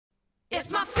It's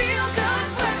my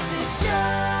feel-good breakfast show.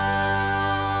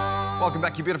 Welcome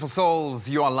back, you beautiful souls.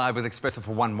 You are live with Expresso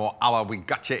for one more hour. We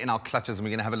got you in our clutches and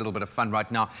we're going to have a little bit of fun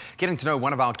right now. Getting to know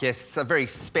one of our guests, a very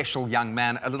special young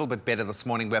man, a little bit better this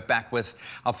morning. We're back with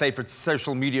our favorite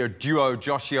social media duo,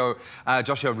 Joshua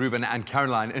Rubin and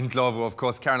Caroline Ndlovu. Of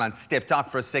course, Caroline stepped out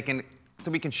for a second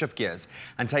so we can shift gears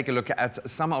and take a look at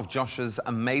some of Josh's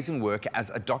amazing work as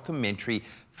a documentary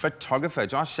photographer.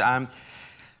 Josh,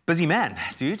 busy man,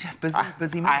 dude.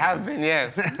 Busy man. I have been,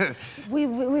 yes.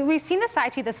 We've seen the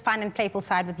side to you, this fun and playful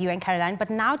side with you and Caroline, but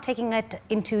now taking it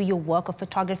into your work of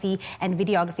photography and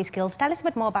videography skills. Tell us a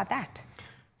bit more about that.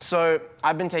 So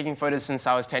I've been taking photos since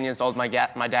I was 10 years old. My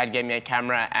dad gave me a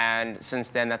camera, and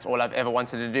since then, that's all I've ever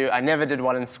wanted to do. I never did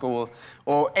one in school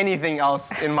or anything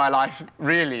else in my life,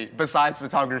 really, besides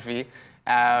photography.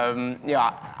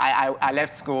 I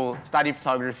left school, studied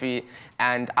photography,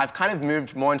 and I've kind of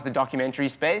moved more into the documentary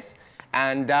space.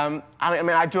 And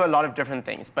I do a lot of different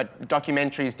things, but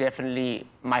documentary is definitely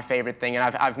my favorite thing.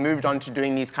 And I've moved on to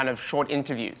doing these kind of short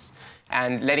interviews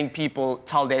and letting people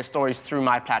tell their stories through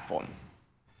my platform.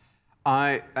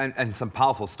 And some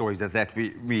powerful stories at that.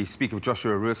 We speak of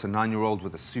Joshua Rubin, a 9-year-old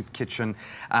with a soup kitchen,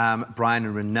 Brian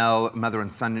and Renelle, mother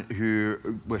and son, who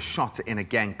were shot in a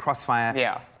gang crossfire.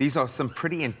 Yeah. These are some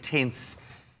pretty intense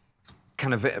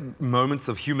kind of moments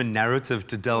of human narrative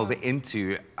to delve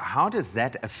into. How does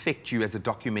that affect you as a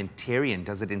documentarian?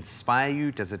 Does it inspire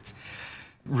you? Does it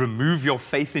remove your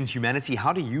faith in humanity?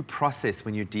 How do you process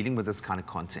when you're dealing with this kind of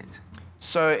content?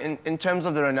 So in terms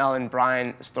of the Renelle and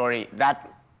Brian story,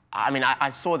 I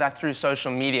saw that through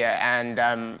social media,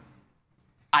 and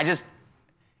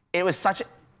it was such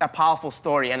a powerful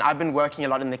story. And I've been working a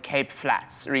lot in the Cape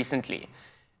Flats recently,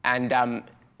 and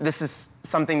this is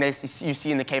something that you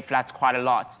see in the Cape Flats quite a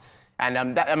lot.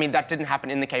 And that didn't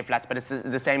happen in the Cape Flats, but it's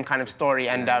the same kind of story.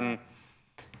 And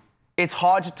it's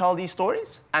hard to tell these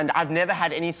stories, and I've never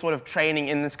had any sort of training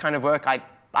in this kind of work.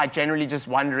 I generally just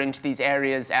wander into these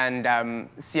areas and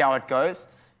see how it goes.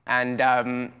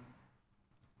 And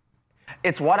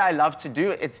it's what I love to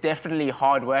do. It's definitely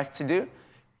hard work to do,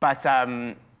 but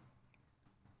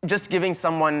just giving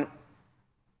someone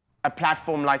a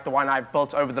platform like the one I've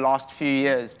built over the last few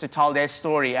years to tell their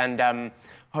story and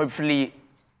hopefully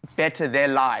better their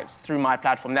lives through my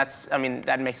platform,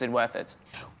 that makes it worth it.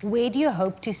 Where do you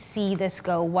hope to see this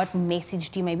go? What message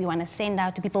do you maybe want to send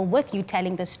out to people with you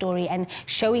telling the story and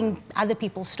showing other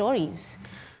people's stories?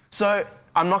 So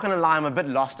I'm not going to lie, I'm a bit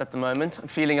lost at the moment. I'm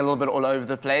feeling a little bit all over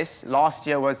the place. Last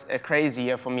year was a crazy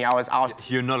year for me. I was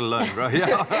out. You're not alone, bro.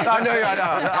 Yeah. I know.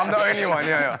 I'm the only one.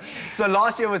 Yeah. So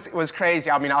last year was crazy.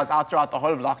 I was out throughout the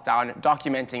whole of lockdown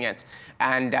documenting it.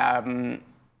 And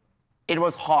it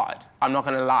was hard. I'm not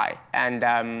going to lie. And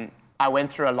I went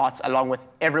through a lot along with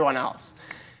everyone else.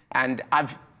 And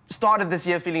I've started this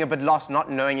year feeling a bit lost,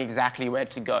 not knowing exactly where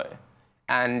to go.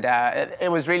 And it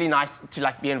was really nice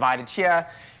to be invited here.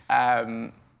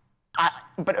 But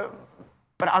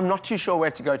I'm not too sure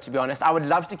where to go, to be honest. I would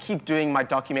love to keep doing my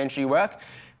documentary work,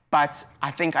 but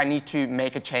I think I need to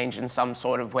make a change in some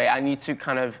sort of way. I need to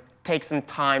kind of take some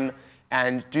time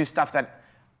and do stuff that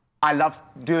I love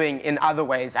doing in other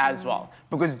ways as well.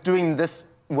 Because doing this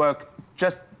work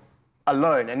just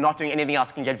alone and not doing anything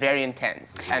else can get very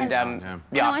intense and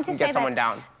get someone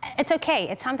down. It's okay.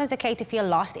 It's sometimes okay to feel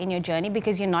lost in your journey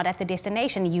because you're not at the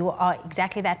destination. You are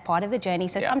exactly that part of the journey.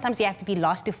 So sometimes you have to be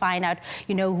lost to find out,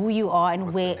 who you are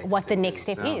and what the next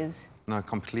step is. No,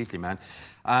 completely, man.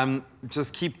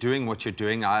 Just keep doing what you're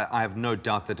doing. I have no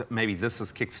doubt that maybe this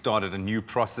has kick-started a new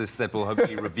process that will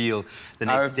hopefully reveal the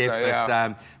next step.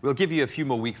 But we'll give you a few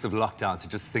more weeks of lockdown to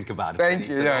just think about it. Thank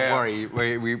you. So don't worry.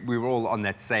 We were all on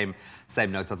that same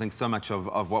note. I think so much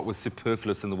of what was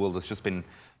superfluous in the world has just been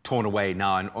torn away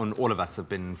now, and all of us have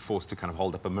been forced to kind of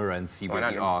hold up a mirror and see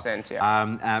where we are.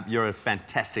 Yeah. You're a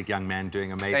fantastic young man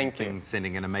doing amazing things,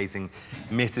 sending an amazing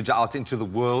message out into the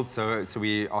world. So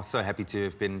we are so happy to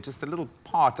have been just a little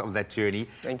part of that journey.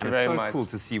 Thank you very much. It's so cool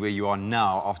to see where you are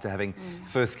now after having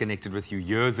first connected with you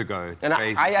years ago. It's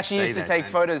crazy I actually used to take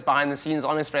photos behind the scenes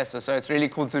on Expresso, so it's really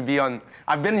cool to be on.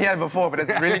 I've been here before, but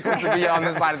it's really cool to be on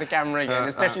the side of the camera again,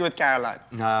 especially with Caroline.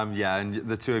 Yeah, and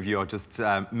the two of you are just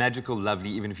magical, lovely,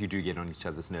 even if you do get on each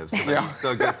other's nerves. So it's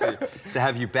so good to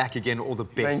have you back again. All the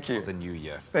best for the new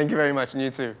year. Thank you very much, and you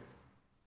too.